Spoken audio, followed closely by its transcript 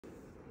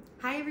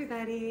Hi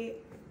everybody,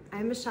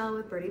 I'm Michelle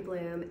with Birdie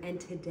Bloom, and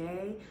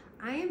today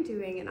I am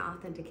doing an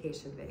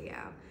authentication video.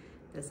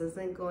 This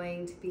isn't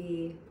going to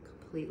be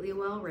completely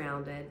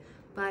well-rounded,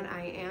 but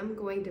I am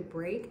going to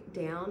break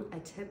down a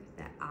tip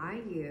that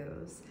I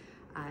use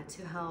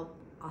to help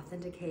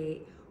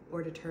authenticate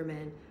or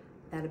determine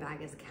that a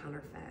bag is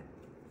counterfeit.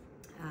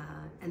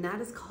 And that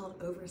is called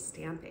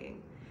overstamping.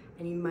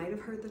 And you might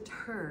have heard the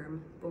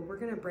term, but we're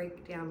gonna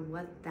break down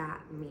what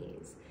that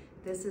means.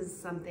 This is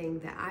something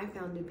that I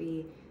found to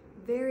be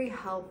very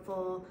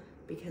helpful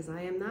because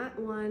I am not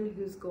one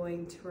who's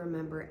going to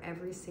remember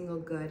every single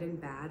good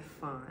and bad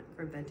font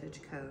from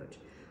Vintage Coach.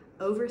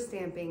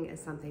 Overstamping is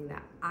something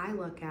that I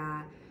look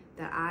at,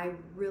 that I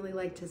really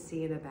like to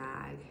see in a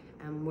bag,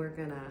 and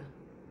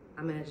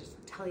I'm gonna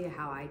just tell you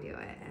how I do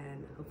it,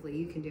 and hopefully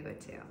you can do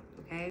it too,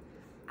 okay?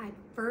 I'd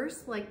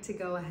first like to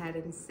go ahead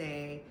and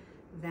say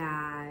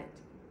that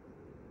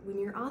when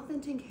you're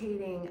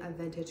authenticating a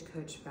Vintage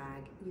Coach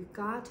bag, you've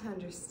got to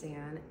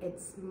understand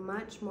it's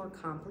much more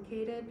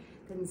complicated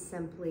than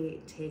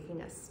simply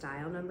taking a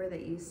style number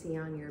that you see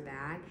on your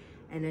bag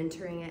and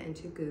entering it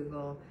into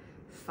Google,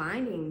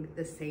 finding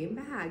the same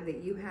bag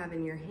that you have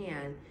in your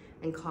hand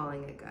and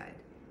calling it good.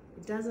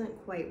 It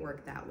doesn't quite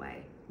work that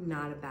way.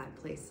 Not a bad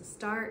place to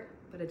start,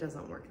 but it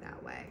doesn't work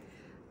that way.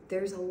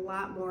 There's a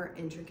lot more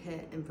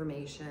intricate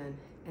information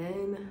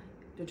in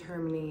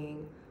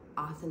determining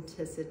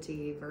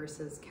authenticity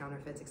versus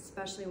counterfeits,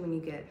 especially when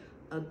you get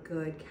a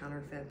good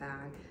counterfeit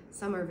bag.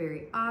 Some are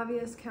very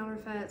obvious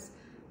counterfeits,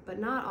 but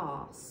not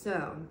all.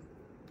 So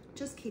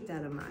just keep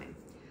that in mind.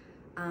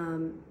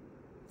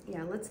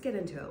 Yeah, let's get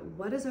into it.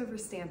 What is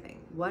overstamping?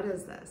 What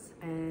is this?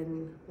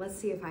 And let's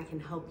see if I can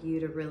help you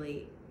to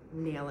really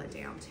nail it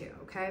down too,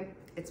 okay?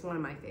 It's one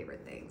of my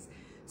favorite things.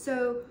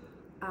 So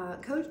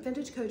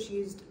Vintage Coach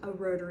used a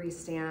rotary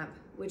stamp,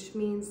 which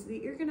means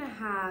that you're gonna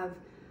have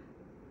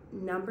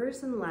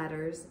numbers and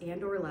letters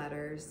or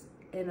letters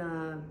in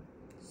a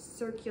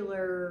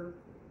circular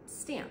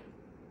stamp,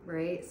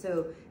 right?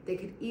 So they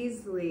could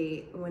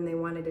easily, when they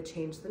wanted to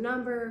change the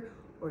number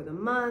or the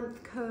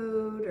month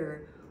code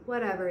or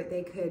whatever,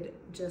 they could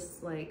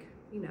just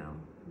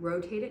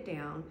rotate it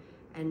down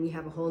and you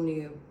have a whole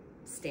new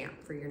stamp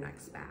for your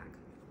next bag.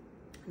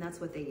 And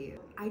that's what they use.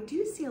 I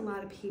do see a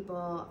lot of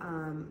people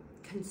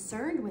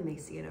concerned when they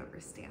see an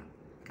overstamp.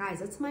 Guys,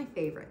 that's my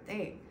favorite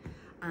thing.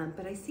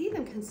 But I see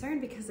them concerned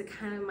because it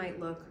kind of might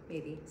look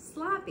maybe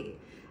sloppy.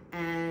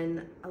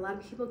 And a lot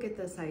of people get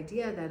this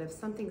idea that if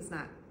something's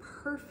not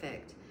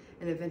perfect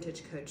in a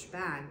Vintage Coach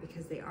bag,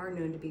 because they are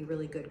known to be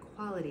really good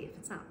quality, if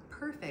it's not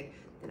perfect,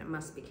 then it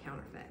must be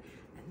counterfeit.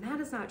 And that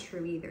is not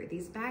true either.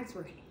 These bags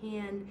were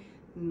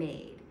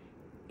handmade.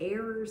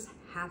 Errors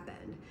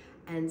happened,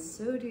 and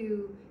so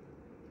do,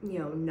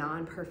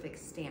 non-perfect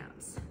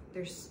stamps.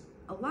 There's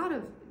a lot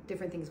of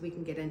different things we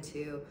can get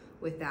into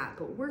with that,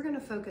 but we're gonna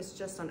focus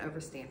just on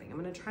overstamping. I'm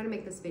gonna try to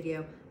make this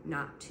video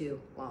not too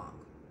long.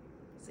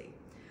 Let's see.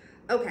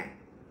 Okay,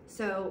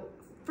 so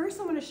first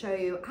I wanna show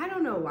you, I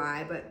don't know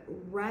why, but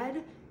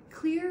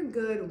clear,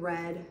 good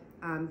red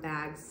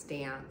bag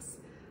stamps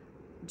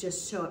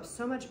just show up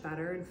so much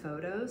better in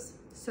photos.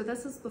 So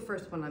this is the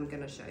first one I'm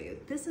gonna show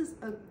you. This is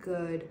a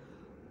good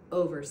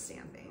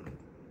overstamping.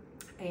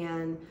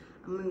 And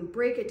I'm gonna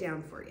break it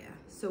down for you.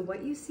 So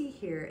what you see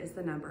here is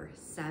the number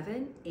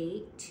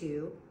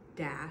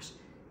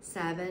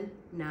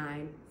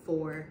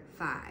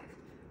 782-7945.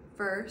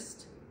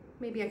 First,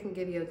 maybe I can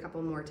give you a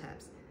couple more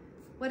tips.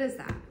 What is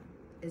that?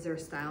 Is there a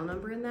style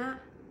number in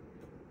that?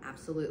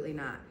 Absolutely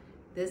not.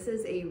 This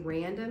is a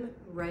random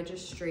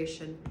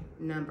registration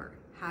number.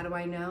 How do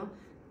I know?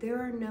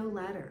 There are no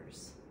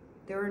letters.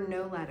 There are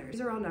no letters.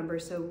 These are all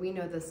numbers, so we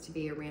know this to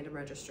be a random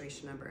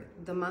registration number.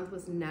 The month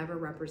was never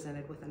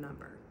represented with a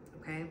number,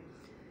 okay?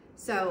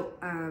 So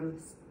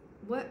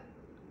what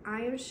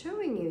I am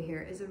showing you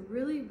here is a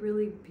really,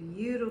 really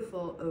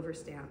beautiful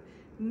overstamp,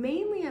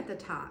 mainly at the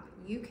top.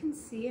 You can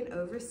see an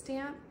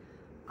overstamp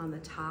on the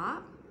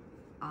top,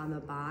 on the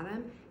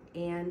bottom,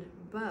 and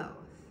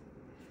both.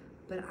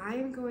 But I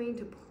am going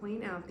to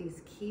point out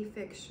these key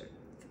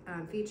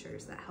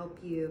features that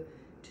help you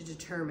to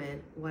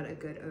determine what a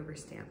good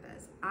overstamp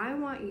is. I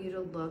want you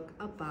to look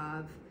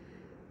above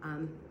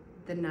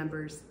the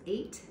numbers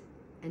 8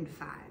 and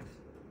 5.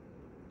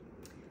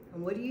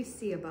 And what do you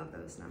see above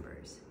those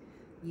numbers?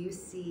 You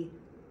see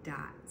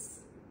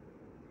dots.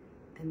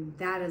 And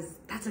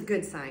that's a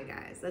good sign,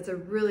 guys. That's a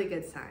really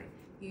good sign.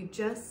 You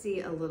just see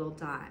a little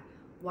dot.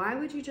 Why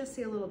would you just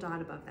see a little dot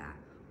above that?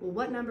 Well,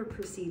 what number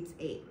precedes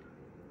 8?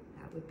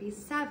 That would be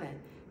 7.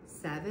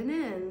 7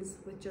 ends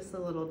with just a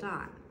little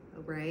dot,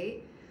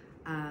 right?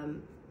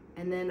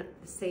 And then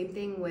the same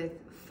thing with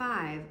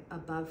 5.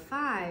 Above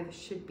 5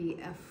 should be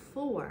a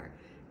 4.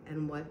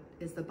 And what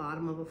is the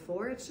bottom of a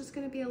 4? It's just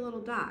gonna be a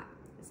little dot.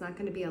 It's not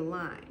gonna be a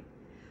line.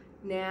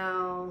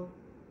 Now,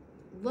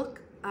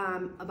 look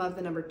above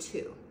the number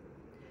 2.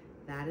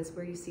 That is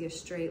where you see a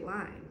straight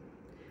line.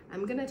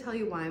 I'm gonna tell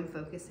you why I'm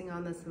focusing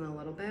on this in a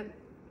little bit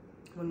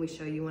when we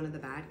show you one of the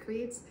bad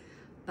creeds,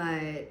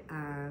 but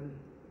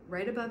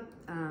right above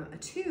a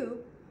 2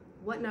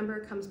 what number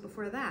comes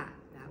before that?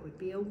 That would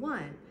be a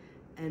 1.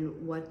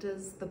 And what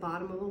does the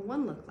bottom of a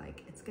 1 look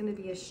like? It's going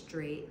to be a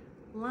straight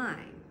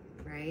line,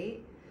 right?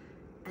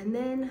 And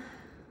then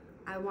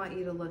I want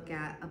you to look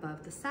at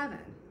above the 7.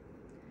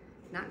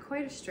 Not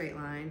quite a straight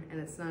line, and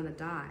it's not a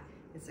dot,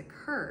 it's a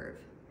curve.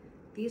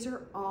 These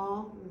are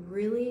all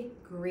really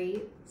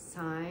great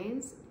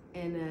signs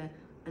in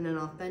an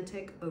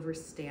authentic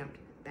overstamped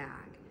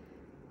bag.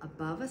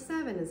 Above a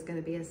 7 is going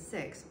to be a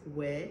 6,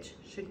 which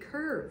should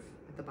curve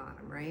at the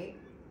bottom, right?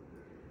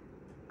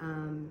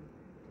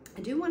 I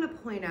do want to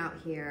point out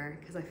here,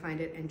 because I find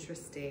it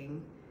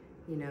interesting,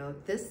 you know,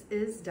 this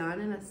is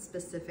done in a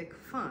specific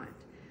font.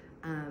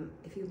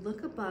 If you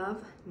look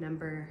above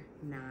number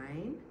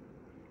 9,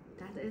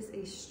 that is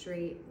a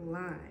straight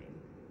line.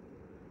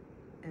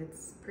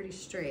 It's pretty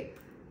straight.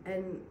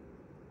 And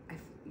I,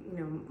 you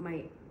know,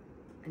 might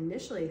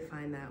initially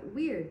find that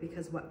weird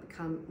because what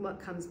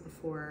comes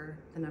before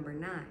the number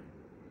 9?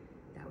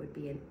 That would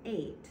be an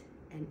 8.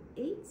 And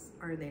 8s,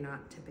 are they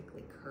not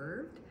typically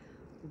curved?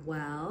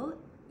 Well,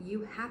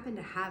 you happen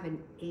to have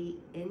an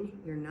 8 in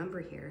your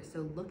number here.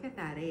 So look at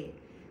that 8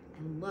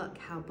 and look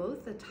how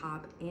both the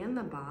top and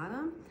the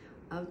bottom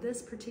of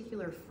this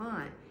particular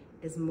font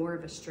is more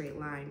of a straight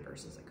line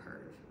versus a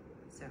curve.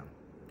 So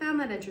found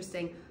that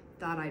interesting,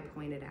 thought I'd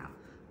point it out.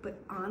 But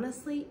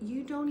honestly,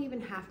 you don't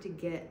even have to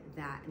get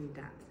that in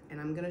depth.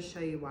 And I'm gonna show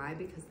you why,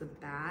 because the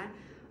bad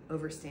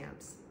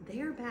overstamps, they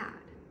are bad.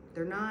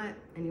 They're not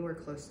anywhere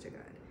close to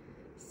good.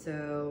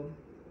 So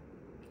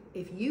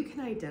if you can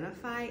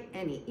identify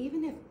any,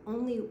 even if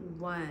only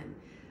one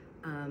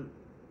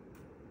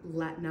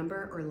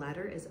number or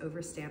letter is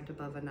overstamped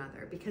above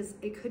another, because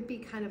it could be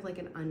kind of like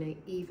an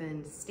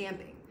uneven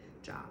stamping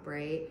job,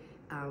 right?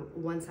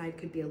 One side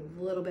could be a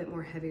little bit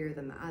more heavier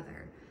than the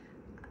other.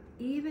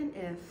 Even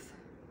if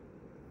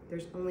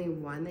there's only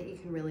one that you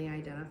can really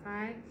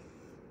identify,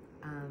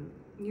 and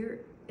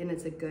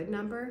it's a good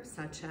number,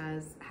 such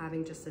as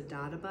having just a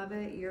dot above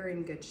it, you're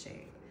in good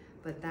shape.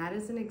 But that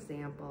is an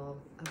example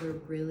of a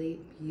really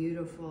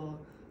beautiful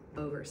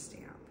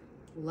overstamp.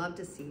 Love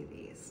to see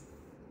these.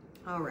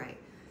 All right,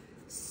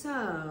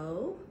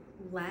 so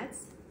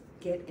let's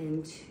get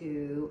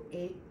into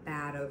a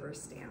bad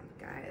overstamp,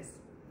 guys.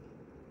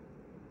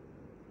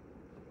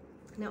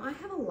 Now I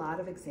have a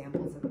lot of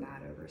examples of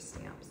bad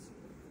overstamps.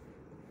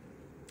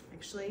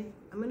 Actually,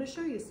 I'm gonna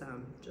show you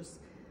some,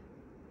 just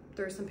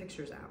throw some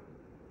pictures out.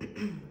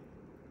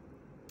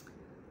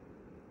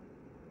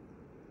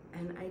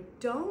 And I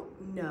don't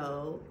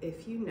know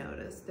if you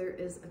notice, there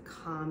is a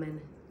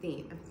common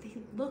theme. They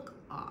look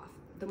off.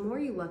 The more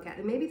you look at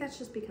it, maybe that's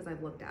just because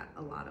I've looked at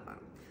a lot of them,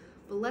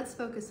 but let's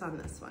focus on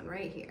this one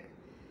right here.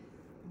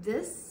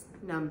 This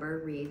number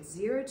reads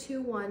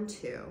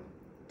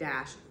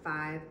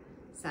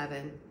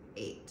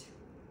 0212-578.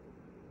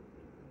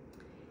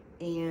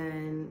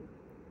 And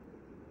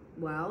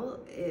well,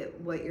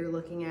 what you're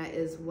looking at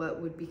is what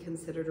would be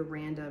considered a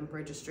random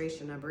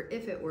registration number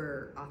if it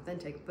were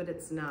authentic, but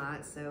it's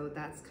not, so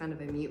that's kind of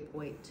a moot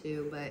point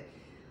too. But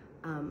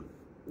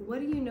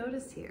what do you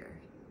notice here?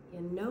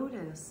 You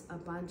notice a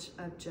bunch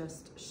of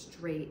just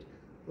straight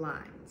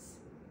lines.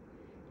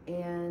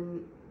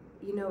 And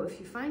you know, if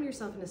you find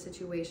yourself in a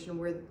situation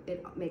where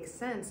it makes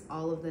sense,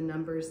 all of the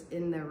numbers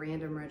in the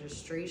random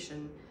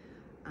registration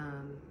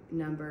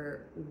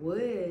number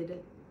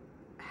would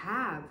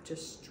have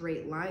just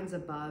straight lines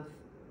above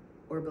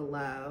or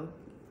below.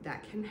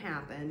 That can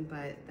happen,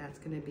 but that's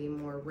going to be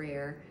more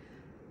rare.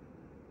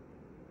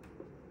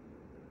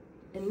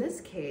 In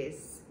this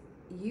case,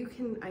 you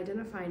can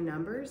identify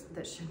numbers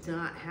that should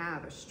not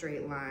have a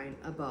straight line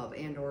above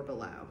and or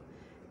below.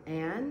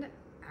 And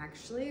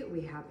actually,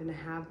 we happen to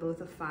have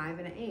both a 5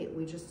 and an 8.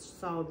 We just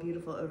saw a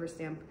beautiful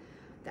overstamp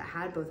that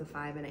had both a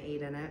 5 and an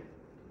 8 in it.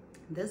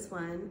 This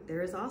one,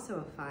 there is also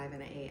a 5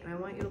 and an 8, and I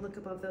want you to look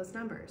above those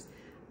numbers.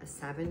 A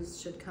 7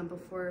 should come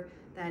before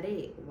that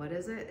 8. What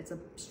is it? It's a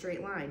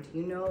straight line. Do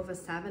you know of a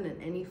 7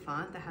 in any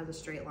font that has a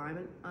straight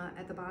line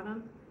at the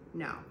bottom?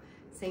 No.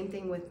 Same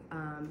thing with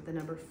the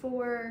number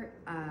 4.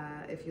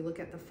 If you look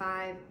at the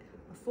 5,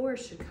 a 4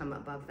 should come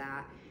above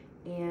that,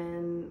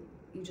 and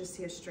you just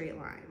see a straight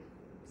line.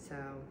 So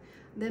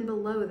then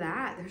below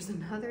that, there's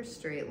another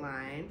straight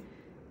line,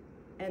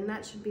 and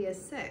that should be a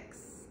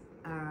 6.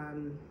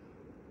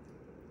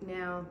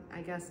 Now,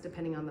 I guess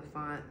depending on the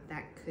font,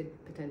 that could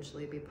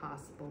potentially be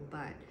possible,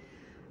 but,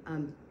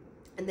 and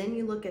then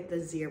you look at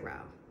the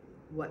 0.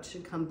 What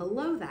should come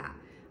below that?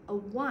 A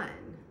 1,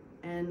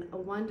 and a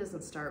 1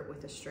 doesn't start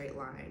with a straight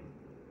line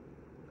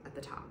at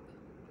the top.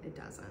 It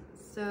doesn't.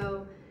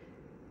 So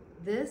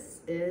this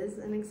is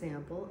an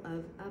example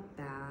of a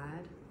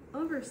bad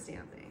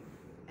overstamping,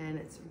 and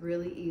it's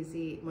really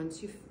easy.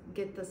 Once you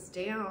get this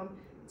down,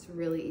 it's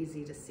really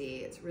easy to see.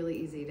 It's really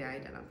easy to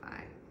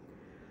identify.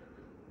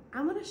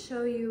 I'm going to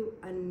show you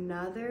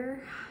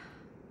another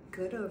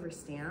good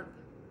overstamp.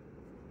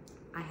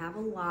 I have a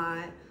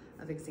lot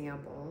of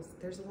examples.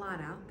 There's a lot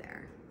out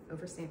there.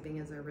 Overstamping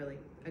is a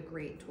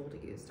great tool to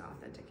use to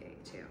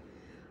authenticate too.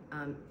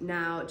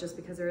 Now, just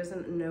because there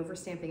isn't an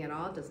overstamping at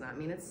all does not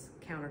mean it's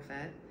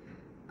counterfeit.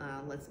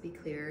 Let's be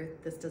clear,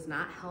 this does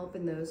not help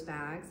in those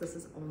bags. This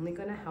is only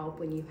gonna help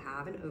when you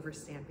have an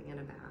overstamping in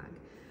a bag.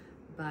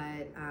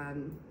 But,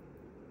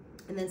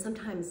 and then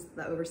sometimes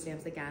the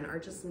overstamps again are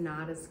just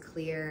not as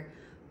clear,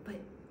 but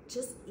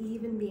just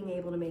even being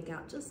able to make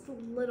out just a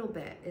little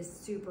bit is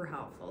super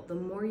helpful. The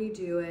more you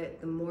do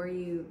it, the more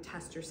you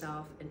test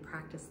yourself and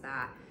practice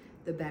that,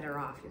 the better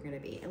off you're gonna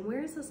be. And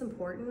where is this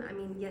important? I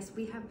mean, yes,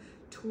 we have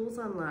tools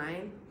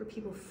online where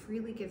people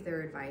freely give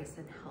their advice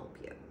and help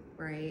you,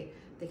 right?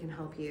 They can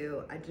help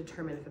you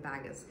determine if a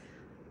bag is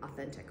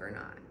authentic or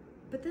not.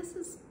 But this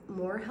is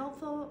more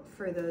helpful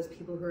for those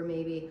people who are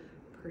maybe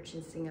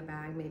purchasing a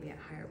bag maybe at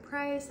a higher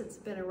price, it's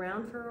been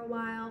around for a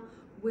while.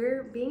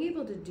 Where being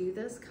able to do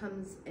this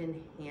comes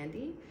in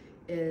handy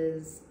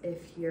is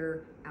if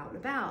you're out and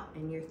about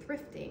and you're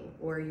thrifting,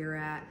 or you're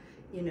at,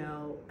 you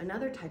know,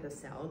 another type of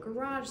sale, a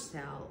garage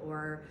sale,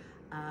 or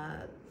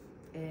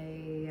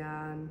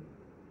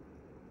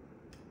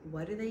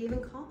what do they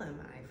even call them?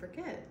 I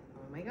forget.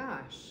 Oh my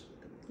gosh.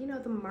 You know,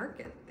 the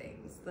market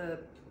things, the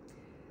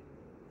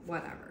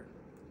whatever.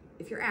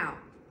 If you're out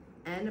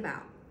and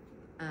about,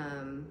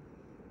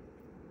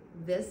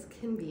 this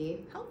can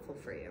be helpful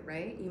for you,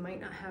 right? You might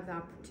not have the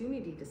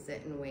opportunity to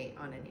sit and wait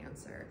on an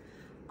answer.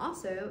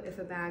 Also, if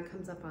a bag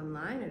comes up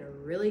online at a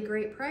really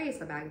great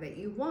price, a bag that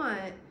you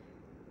want,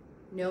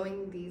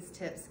 knowing these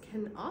tips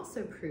can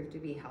also prove to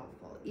be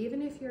helpful,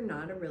 even if you're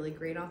not a really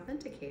great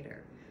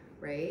authenticator,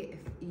 right? If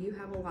you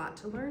have a lot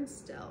to learn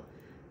still.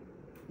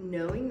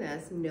 Knowing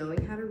this,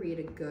 knowing how to read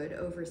a good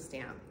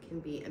overstamp can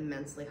be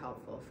immensely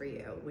helpful for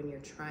you when you're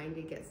trying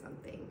to get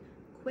something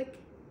quick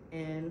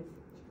and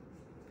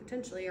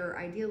potentially or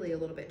ideally a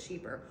little bit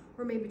cheaper,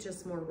 or maybe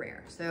just more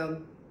rare.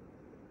 So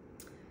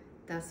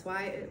that's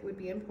why it would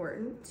be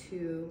important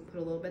to put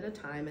a little bit of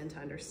time into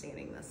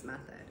understanding this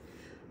method.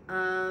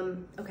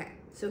 Okay,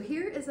 so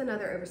here is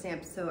another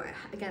overstamp. So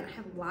again, I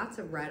have lots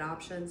of red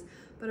options,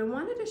 but I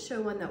wanted to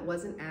show one that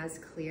wasn't as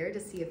clear to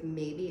see if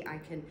maybe I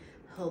can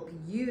help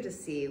you to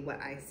see what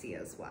I see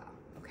as well,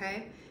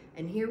 okay?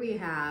 And here we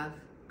have,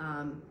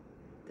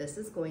 this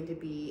is going to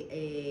be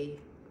it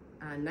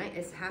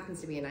happens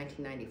to be a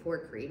 1994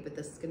 creed, but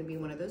this is gonna be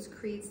one of those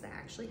creeds that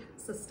actually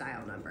has a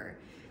style number,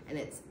 and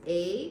it's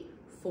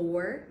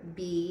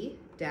A4B-9945.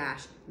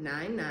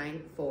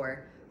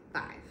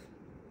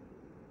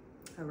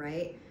 All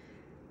right,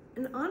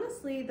 and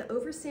honestly, the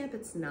overstamp,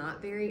 it's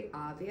not very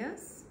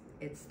obvious.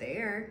 It's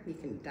there, you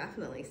can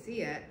definitely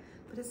see it,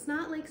 but it's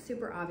not like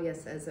super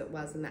obvious as it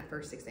was in that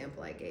first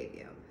example I gave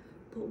you.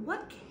 But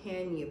what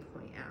can you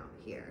point out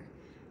here?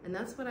 And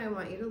that's what I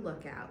want you to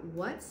look at.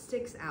 What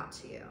sticks out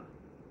to you?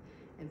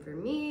 And for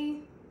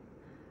me,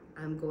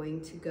 I'm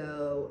going to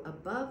go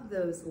above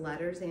those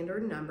letters and or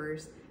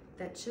numbers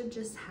that should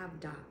just have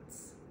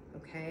dots,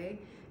 okay?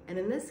 And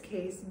in this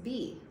case,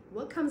 B.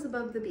 What comes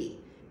above the B?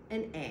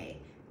 An A.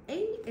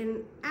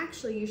 And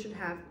actually you should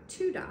have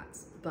 2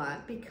 dots,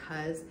 but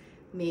because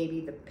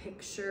maybe the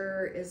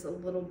picture is a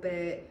little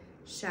bit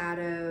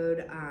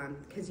shadowed,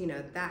 because you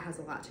know, that has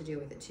a lot to do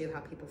with it too, how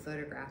people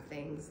photograph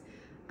things.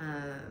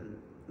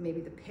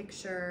 Maybe the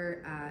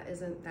picture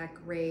isn't that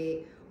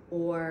great,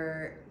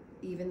 or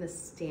even the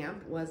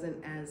stamp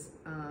wasn't as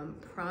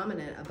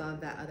prominent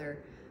above that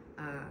other,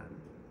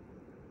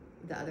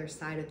 the other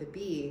side of the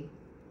B.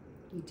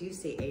 You do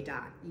see a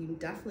dot. You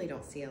definitely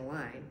don't see a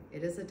line.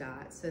 It is a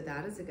dot, so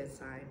that is a good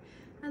sign.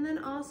 And then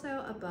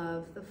also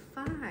above the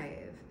 5.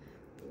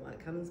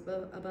 What comes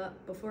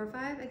before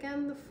 5?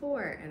 Again, the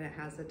 4, and it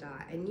has a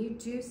dot. And you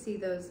do see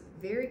those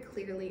very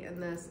clearly in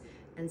this,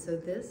 and so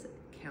this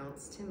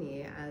counts to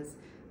me as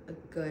a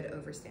good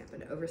overstamp,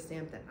 an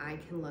overstamp that I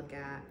can look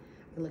at.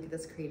 I can look at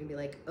this creed and be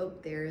like, oh,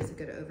 there is a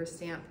good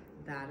overstamp.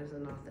 That is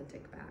an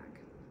authentic bag.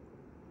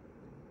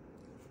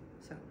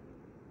 So,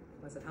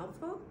 was it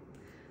helpful?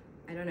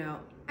 I don't know.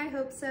 I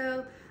hope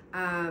so.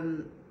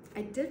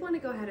 I did want to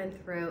go ahead and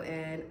throw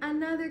in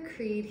another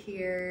creed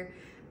here,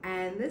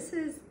 and this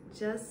is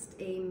just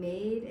a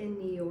made in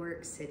New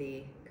York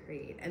City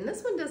creed. And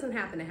this one doesn't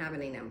happen to have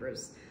any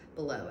numbers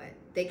below it.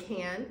 They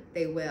can,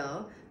 they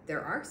will.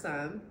 There are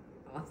some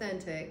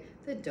authentic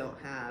that don't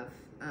have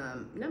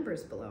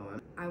numbers below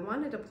them. I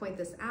wanted to point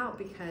this out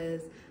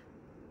because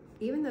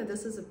even though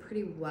this is a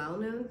pretty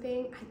well-known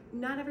thing,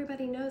 not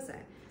everybody knows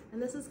it.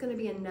 And this is going to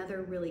be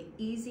another really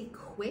easy,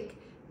 quick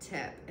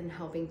tip in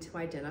helping to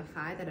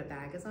identify that a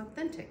bag is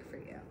authentic for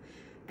you.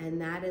 And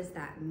that is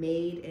that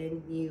made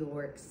in New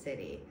York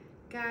City.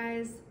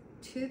 Guys,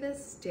 to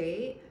this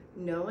date,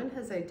 no one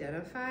has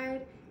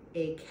identified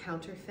a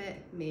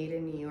counterfeit made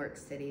in New York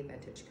City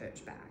vintage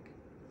Coach bag.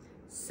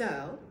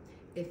 So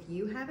if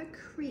you have a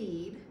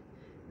creed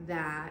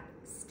that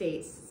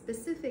states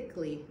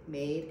specifically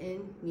made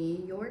in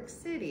New York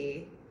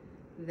City,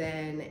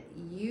 then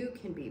you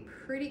can be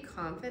pretty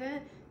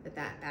confident that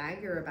that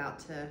bag you're about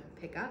to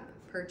pick up,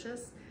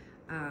 purchase,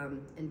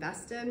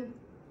 invest in,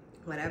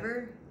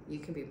 whatever, you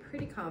can be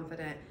pretty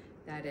confident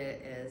that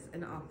it is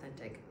an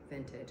authentic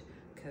vintage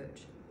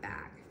Coach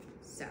bag.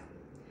 So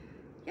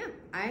yeah,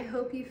 I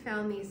hope you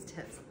found these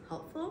tips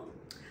helpful.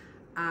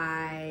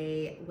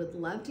 I would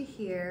love to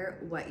hear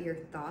what your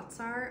thoughts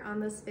are on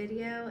this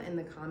video in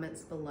the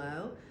comments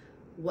below.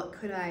 What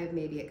could I have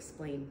maybe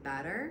explained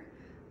better?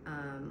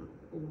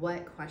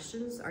 What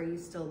questions are you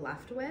still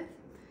left with?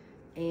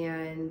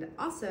 And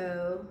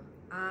also,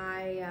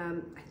 I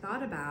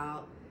thought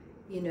about,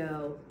 you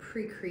know,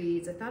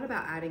 pre-creeds. I thought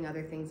about adding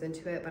other things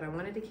into it, but I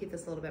wanted to keep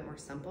this a little bit more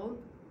simple.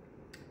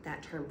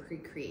 That term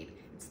pre-creed,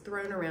 it's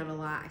thrown around a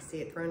lot. I see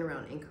it thrown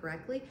around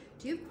incorrectly.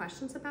 Do you have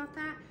questions about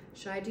that?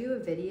 Should I do a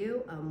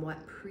video on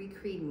what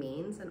pre-creed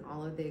means and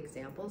all of the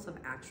examples of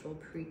actual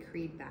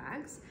pre-creed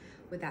bags?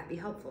 Would that be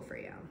helpful for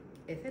you?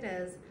 If it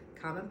is,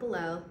 comment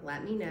below,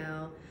 let me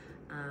know.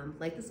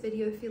 Like this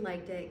video if you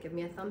liked it, give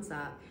me a thumbs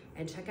up,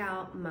 and check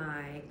out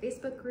my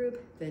Facebook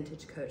group,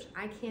 Vintage Coach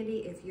Eye Candy,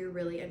 if you're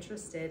really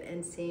interested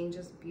in seeing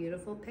just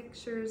beautiful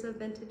pictures of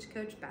vintage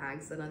Coach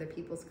bags and other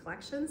people's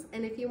collections,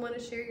 and if you want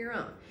to share your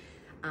own.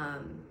 I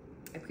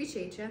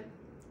appreciate you.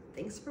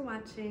 Thanks for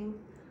watching.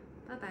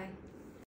 Bye-bye.